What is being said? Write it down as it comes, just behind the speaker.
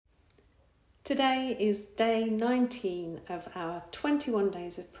Today is day 19 of our 21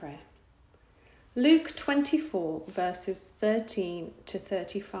 days of prayer. Luke 24 verses 13 to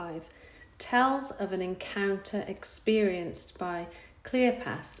 35 tells of an encounter experienced by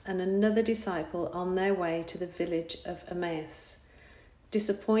Cleopas and another disciple on their way to the village of Emmaus.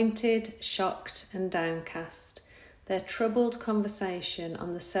 Disappointed, shocked and downcast, their troubled conversation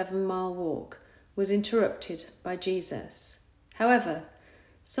on the 7-mile walk was interrupted by Jesus. However,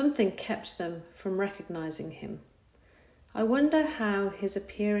 something kept them from recognizing him. I wonder how his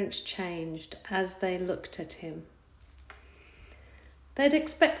appearance changed as they looked at him. They'd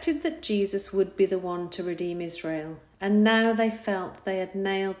expected that Jesus would be the one to redeem Israel, and now they felt they had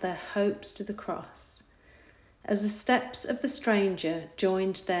nailed their hopes to the cross. As the steps of the stranger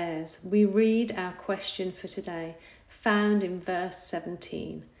joined theirs, we read our question for today, found in verse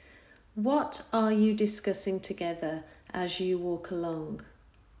 17. What are you discussing together as you walk along?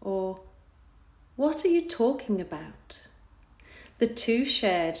 Or, what are you talking about? The two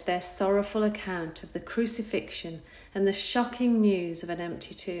shared their sorrowful account of the crucifixion and the shocking news of an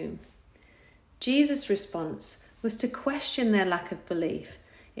empty tomb. Jesus' response was to question their lack of belief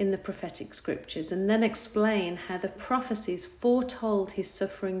in the prophetic scriptures and then explain how the prophecies foretold his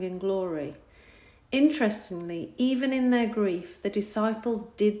suffering and glory. Interestingly, even in their grief, the disciples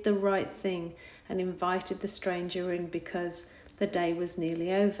did the right thing and invited the stranger in because the day was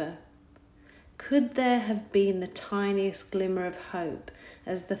nearly over. Could there have been the tiniest glimmer of hope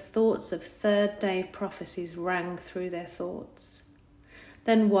as the thoughts of third-day prophecies rang through their thoughts?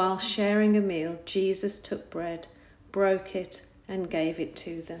 Then, while sharing a meal, Jesus took bread, broke it, and gave it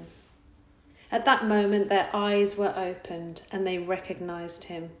to them. At that moment, their eyes were opened and they recognized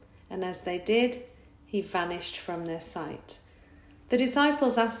him, and as they did, he vanished from their sight. The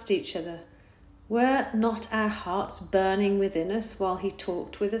disciples asked each other, "Were not our hearts burning within us while he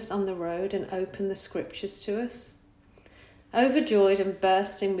talked with us on the road and opened the scriptures to us?" Overjoyed and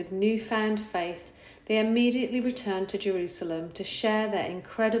bursting with newfound faith, they immediately returned to Jerusalem to share their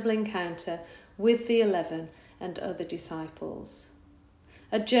incredible encounter with the 11 and other disciples.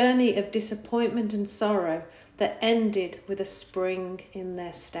 A journey of disappointment and sorrow that ended with a spring in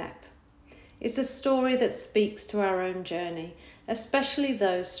their step. It's a story that speaks to our own journey, especially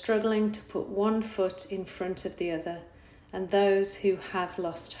those struggling to put one foot in front of the other and those who have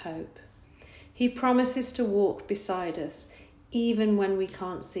lost hope. He promises to walk beside us even when we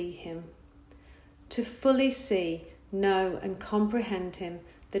can't see him. To fully see, know and comprehend him,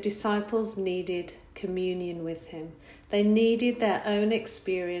 the disciples needed communion with him. They needed their own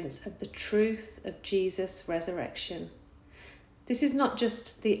experience of the truth of Jesus' resurrection. This is not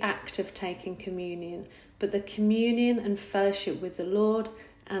just the act of taking communion, but the communion and fellowship with the Lord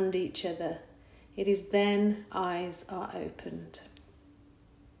and each other. It is then eyes are opened.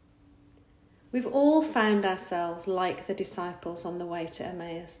 We've all found ourselves like the disciples on the way to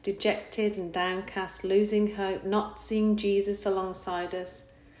Emmaus, dejected and downcast, losing hope, not seeing Jesus alongside us.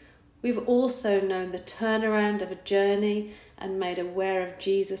 We've also known the turnaround of a journey and made aware of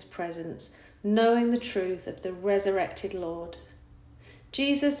Jesus' presence, knowing the truth of the resurrected Lord.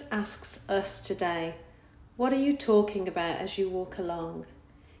 Jesus asks us today, what are you talking about as you walk along?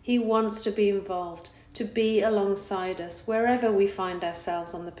 He wants to be involved, to be alongside us wherever we find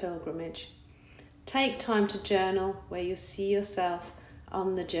ourselves on the pilgrimage. Take time to journal where you see yourself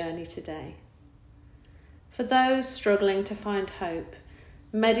on the journey today. For those struggling to find hope,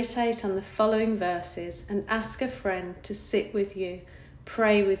 meditate on the following verses and ask a friend to sit with you,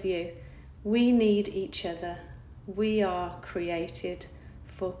 pray with you. We need each other. We are created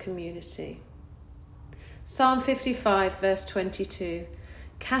for community. Psalm 55 verse 22.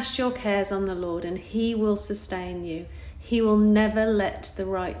 Cast your cares on the Lord and he will sustain you. He will never let the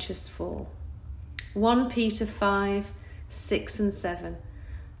righteous fall. 1 Peter 5, 6 and 7.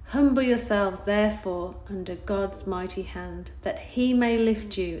 Humble yourselves therefore under God's mighty hand, that he may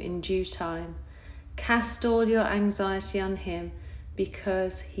lift you in due time. Cast all your anxiety on him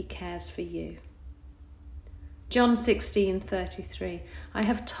because he cares for you. John 16:33. I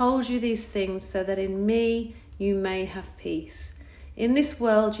have told you these things so that in me you may have peace. In this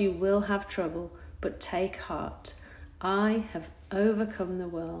world you will have trouble, but take heart. I have overcome the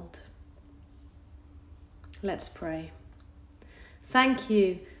world. Let's pray. Thank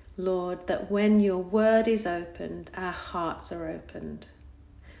you, Lord, that when your word is opened, our hearts are opened.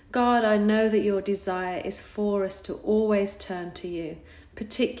 God, I know that your desire is for us to always turn to you,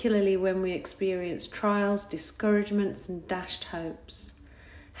 particularly when we experience trials, discouragements, and dashed hopes.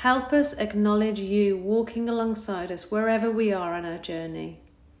 Help us acknowledge you walking alongside us wherever we are on our journey.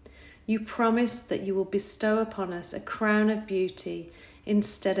 You promise that you will bestow upon us a crown of beauty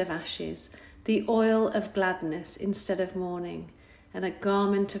instead of ashes, the oil of gladness instead of mourning, and a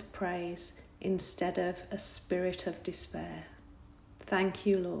garment of praise instead of a spirit of despair. Thank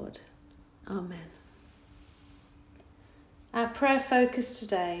you, Lord. Amen. Our prayer focus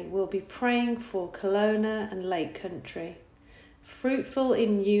today will be praying for Kelowna and Lake Country. Fruitful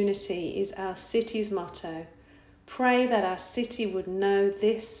in unity is our city's motto. Pray that our city would know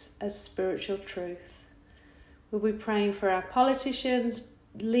this as spiritual truth. We'll be praying for our politicians,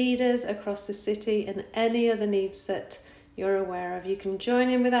 leaders across the city, and any other needs that you're aware of. You can join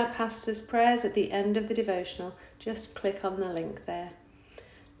in with our pastor's prayers at the end of the devotional. Just click on the link there.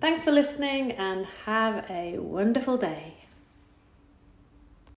 Thanks for listening and have a wonderful day.